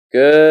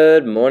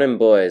Good morning,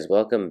 boys.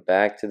 Welcome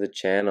back to the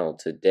channel.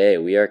 Today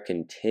we are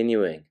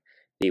continuing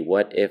the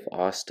What If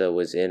Asta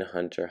Was in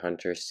Hunter x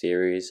Hunter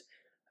series.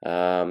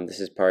 This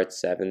is part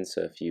 7,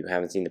 so if you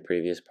haven't seen the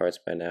previous parts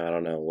by now, I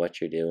don't know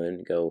what you're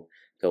doing. Go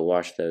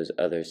watch those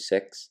other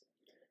 6.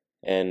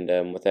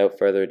 And without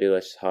further ado,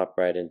 let's just hop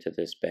right into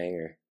this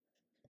banger.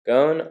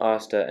 Gon,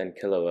 Asta, and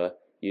Killua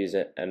use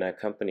an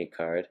accompany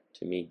card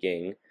to meet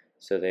Ging,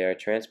 so they are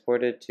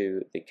transported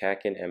to the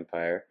Kakin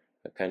Empire,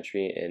 a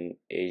country in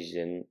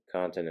Asian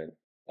continent.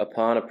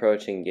 Upon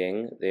approaching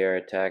Ging, they are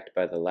attacked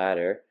by the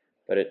latter,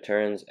 but it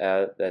turns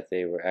out that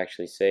they were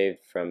actually saved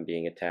from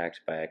being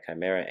attacked by a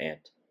chimera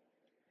ant.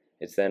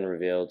 It's then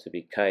revealed to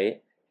be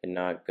Kite and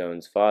not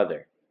Gon's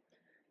father.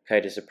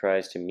 Kite is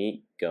surprised to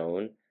meet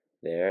Gon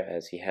there,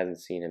 as he hasn't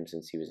seen him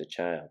since he was a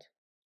child.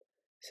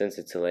 Since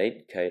it's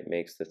late, Kite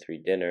makes the 3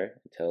 dinner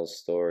and tells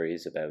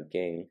stories about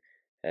Ging,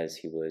 as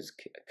he was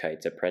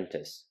Kite's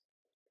apprentice.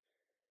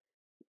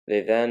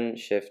 They then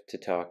shift to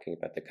talking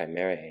about the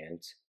chimera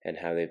ants and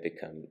how they've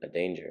become a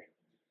danger.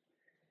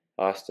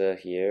 Asta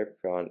here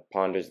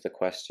ponders the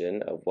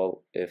question of what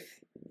if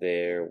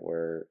there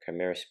were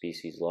chimera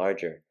species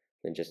larger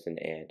than just an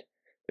ant,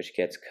 which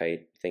gets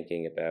Kite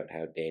thinking about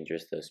how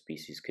dangerous those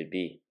species could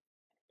be.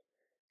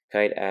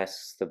 Kite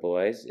asks the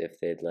boys if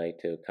they'd like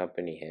to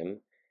accompany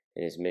him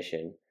in his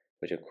mission,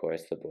 which of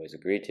course the boys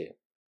agree to.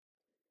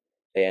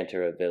 They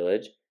enter a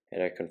village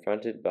and are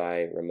confronted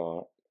by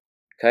Ramat.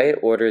 Kite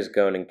orders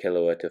Gon and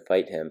Killua to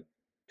fight him,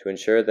 to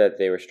ensure that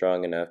they were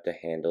strong enough to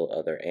handle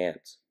other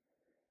ants.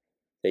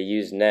 They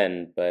use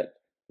Nen, but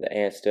the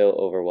ant still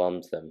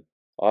overwhelms them.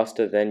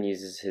 Asta then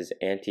uses his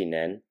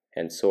anti-Nen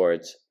and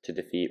swords to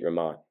defeat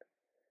Ramat.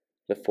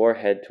 The 4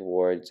 head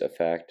towards a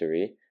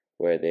factory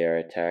where they are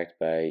attacked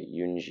by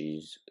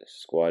Yunji's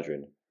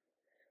squadron.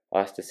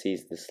 Asta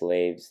sees the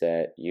slaves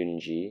that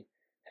Yunji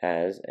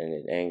has, and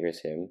it angers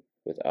him,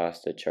 with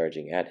Asta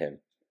charging at him.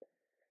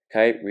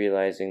 Kite,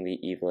 realizing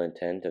the evil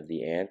intent of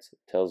the ants,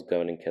 tells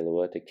Gon and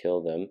Killua to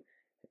kill them,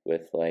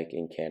 with, like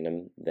in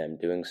canon, them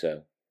doing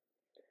so.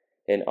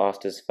 In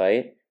Asta's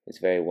fight, it's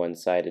very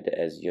one-sided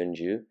as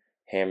Yunju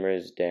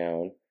hammers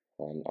down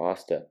on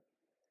Asta.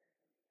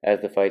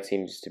 As the fight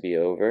seems to be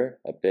over,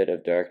 a bit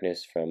of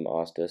darkness from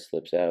Asta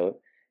slips out,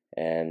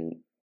 and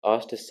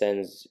Asta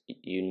sends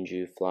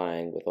Yunju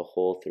flying with a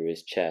hole through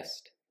his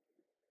chest.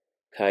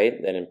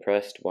 Kite, then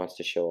impressed, wants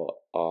to show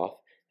off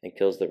and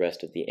kills the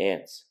rest of the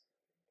ants.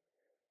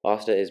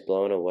 Asta is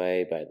blown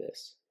away by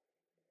this.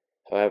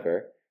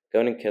 However,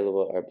 Gon and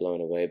Killua are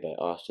blown away by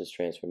Asta's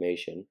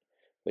transformation,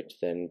 which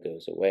then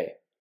goes away.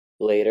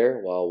 Later,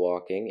 while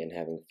walking and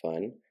having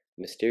fun,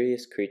 a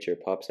mysterious creature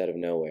pops out of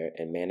nowhere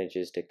and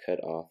manages to cut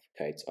off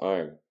Kite's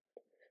arm.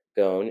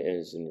 Gon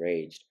is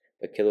enraged,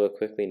 but Killua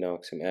quickly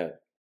knocks him out.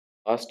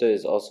 Asta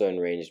is also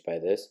enraged by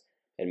this,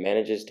 and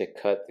manages to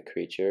cut the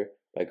creature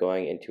by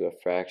going into a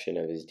fraction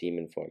of his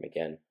demon form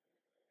again.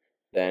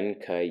 Then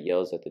Kite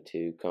yells at the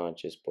 2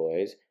 conscious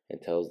boys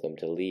and tells them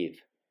to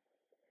leave.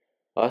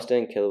 Asta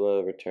and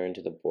Killua return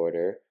to the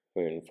border,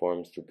 where he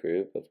informs the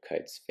group of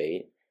Kite's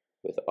fate,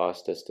 with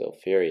Asta still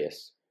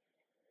furious.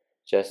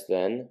 Just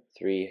then,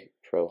 3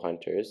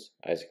 pro-hunters,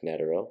 Isaac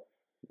Netero,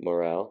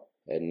 Morel,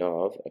 and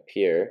Nov,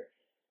 appear,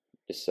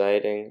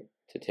 deciding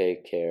to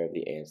take care of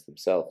the ants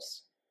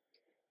themselves.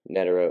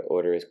 Netero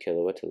orders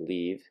Killua to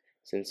leave,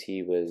 since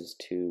he was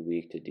too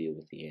weak to deal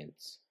with the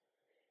ants.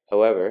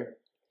 However,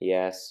 he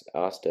asks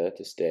Asta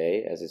to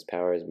stay, as his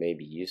powers may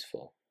be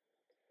useful.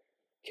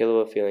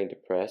 Killua, feeling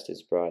depressed,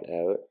 is brought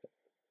out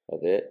of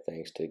it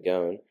thanks to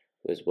Gon,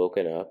 who is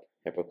woken up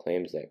and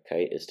proclaims that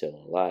Kite is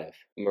still alive.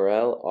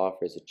 Morel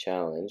offers a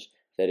challenge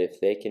that if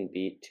they can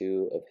beat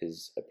 2 of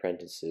his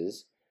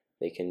apprentices,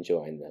 they can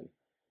join them.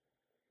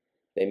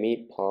 They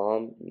meet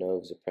Palm,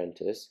 Nov's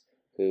apprentice,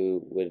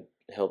 who would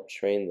help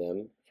train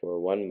them for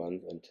 1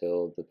 month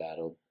until the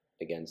battle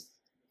against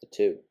the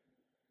 2.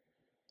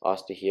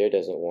 Asta here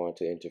doesn't want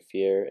to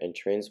interfere and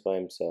trains by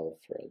himself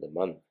for the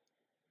month.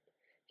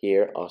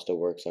 Here, Asta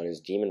works on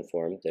his demon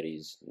form that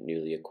he's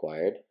newly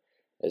acquired,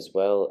 as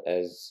well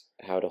as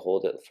how to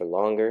hold it for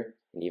longer,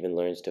 and even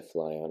learns to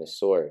fly on his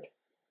sword.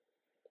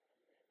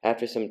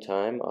 After some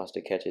time, Asta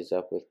catches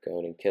up with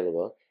Gon and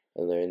Killua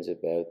and learns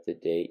about the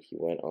date he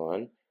went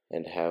on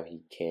and how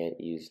he can't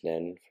use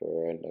Nen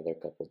for another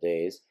couple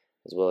days,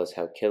 as well as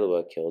how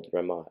Killua killed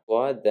Ramat. The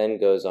squad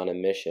then goes on a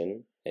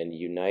mission and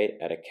unite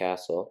at a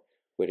castle,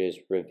 where it is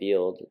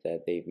revealed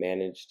that they've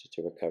managed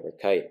to recover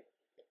Kite.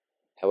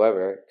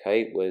 However,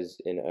 Kite was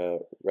in a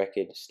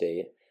wrecked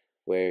state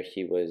where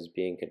he was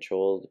being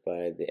controlled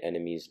by the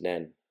enemy's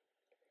Nen.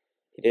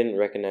 He didn't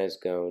recognize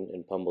Gon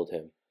and pummeled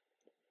him.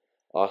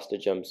 Asta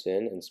jumps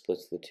in and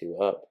splits the 2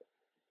 up.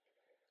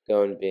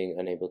 Gon, being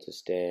unable to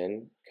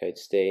stand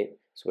Kite's state,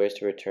 swears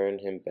to return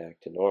him back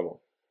to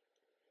normal.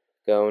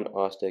 Gon,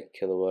 Asta,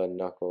 Killua,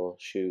 Knuckle,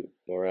 Shoot,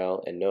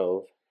 Morel, and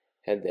Nov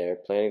head there,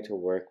 planning to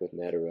work with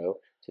Netero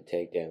to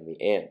take down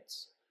the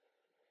ants.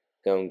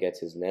 Gon gets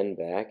his Nen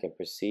back and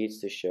proceeds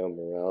to show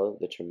Morel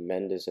the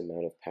tremendous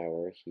amount of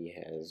power he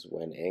has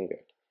when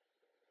angered.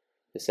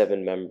 The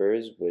 7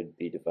 members would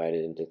be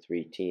divided into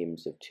 3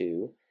 teams of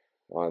 2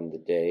 on the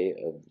day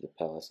of the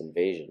palace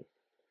invasion,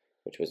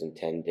 which was in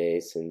 10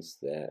 days since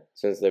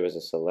there was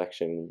a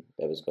selection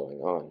that was going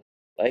on.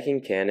 Like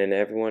in canon,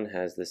 everyone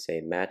has the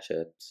same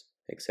matchups,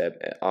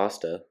 except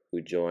Asta,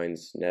 who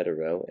joins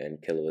Netero and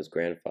Killua's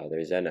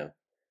grandfather, Zeno.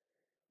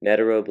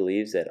 Netero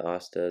believes that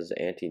Asta's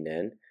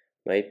anti-Nen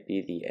might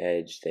be the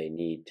edge they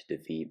need to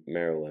defeat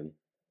Meruem.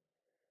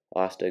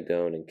 Asta,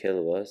 Gon, and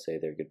Killua say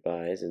their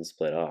goodbyes and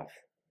split off.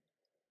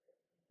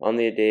 On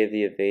the day of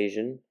the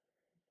invasion,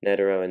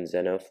 Netero and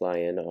Zeno fly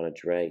in on a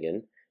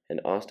dragon,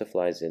 and Asta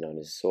flies in on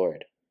his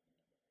sword.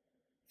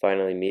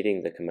 Finally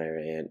meeting the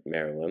Chimera ant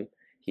Meruem,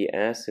 he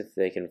asks if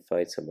they can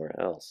fight somewhere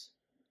else.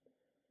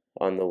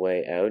 On the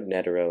way out,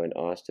 Netero and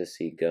Asta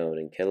see Gon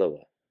and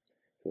Killua,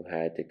 who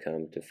had to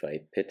come to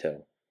fight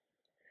Pitto.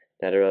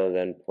 Netero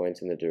then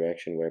points in the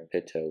direction where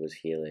Pitto was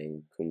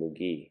healing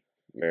Kumugi,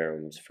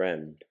 Meruem's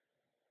friend.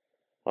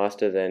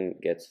 Asta then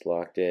gets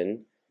locked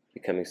in,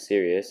 becoming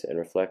serious, and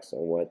reflects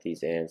on what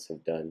these ants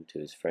have done to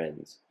his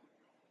friends.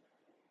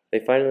 They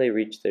finally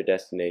reach their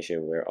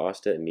destination, where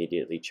Asta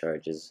immediately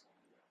charges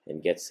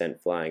and gets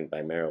sent flying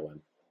by Meruem.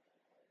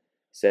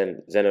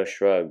 Zeno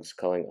shrugs,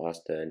 calling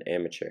Asta an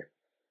amateur.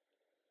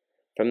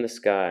 From the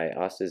sky,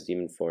 Asta's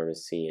demon form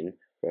is seen,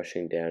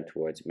 rushing down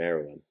towards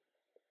Meruem.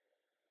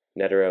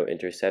 Netero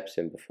intercepts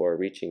him before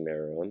reaching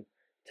Meruem,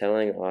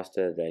 telling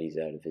Asta that he's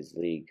out of his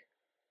league.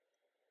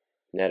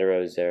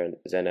 Netero,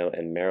 Zeno,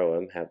 and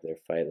Meruem have their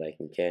fight like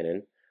in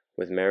canon,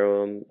 with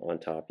Meruem on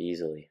top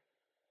easily.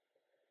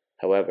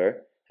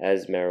 However,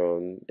 as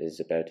Meruem is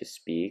about to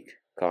speak,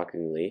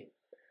 cockingly,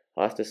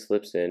 Asta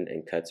slips in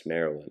and cuts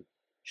Meruem,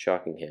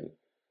 shocking him.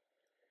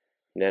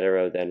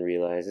 Netero then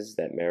realizes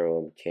that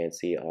Meruem can't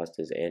see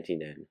Asta's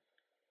anti-Nen.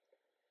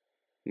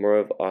 More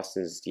of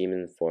Asta's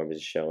demon form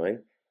is showing,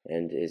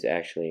 and is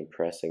actually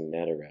impressing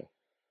Netero.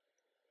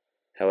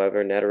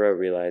 However, Netero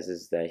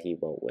realizes that he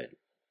won't win.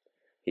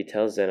 He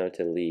tells Zeno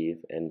to leave,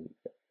 and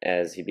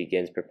as he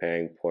begins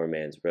preparing poor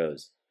man's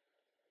rose.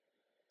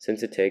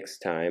 Since it takes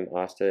time,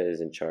 Asta is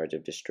in charge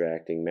of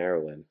distracting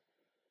Meruem.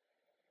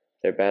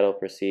 Their battle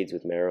proceeds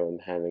with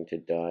Meruem having to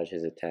dodge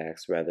his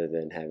attacks rather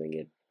than having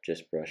it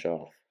just brush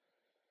off.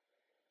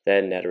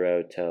 Then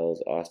Netero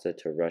tells Asta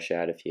to rush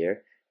out of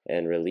here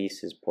and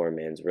release his poor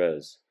man's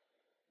rose.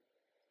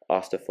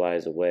 Asta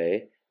flies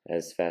away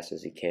as fast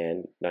as he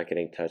can, not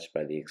getting touched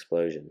by the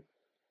explosion.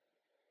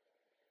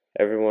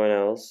 Everyone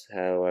else,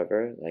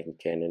 however, like in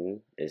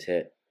canon, is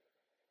hit.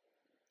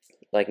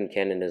 Like in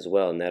canon as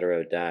well,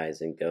 Netero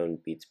dies and Gon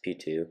beats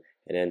Pitou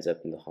and ends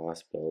up in the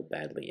hospital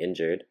badly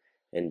injured,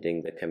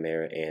 ending the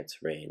Chimera Ant's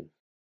reign.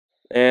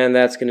 And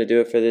that's going to do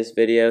it for this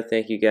video.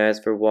 Thank you guys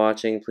for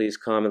watching. Please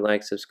comment,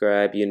 like,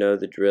 subscribe. You know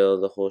the drill,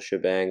 the whole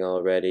shebang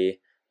already.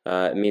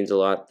 It means a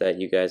lot that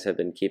you guys have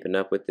been keeping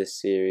up with this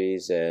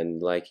series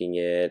and liking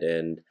it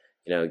and,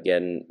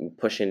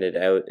 pushing it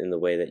out in the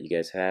way that you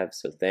guys have.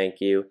 So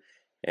thank you.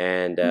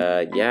 And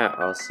yeah,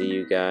 I'll see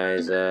you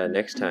guys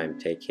next time.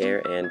 Take care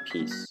and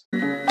peace.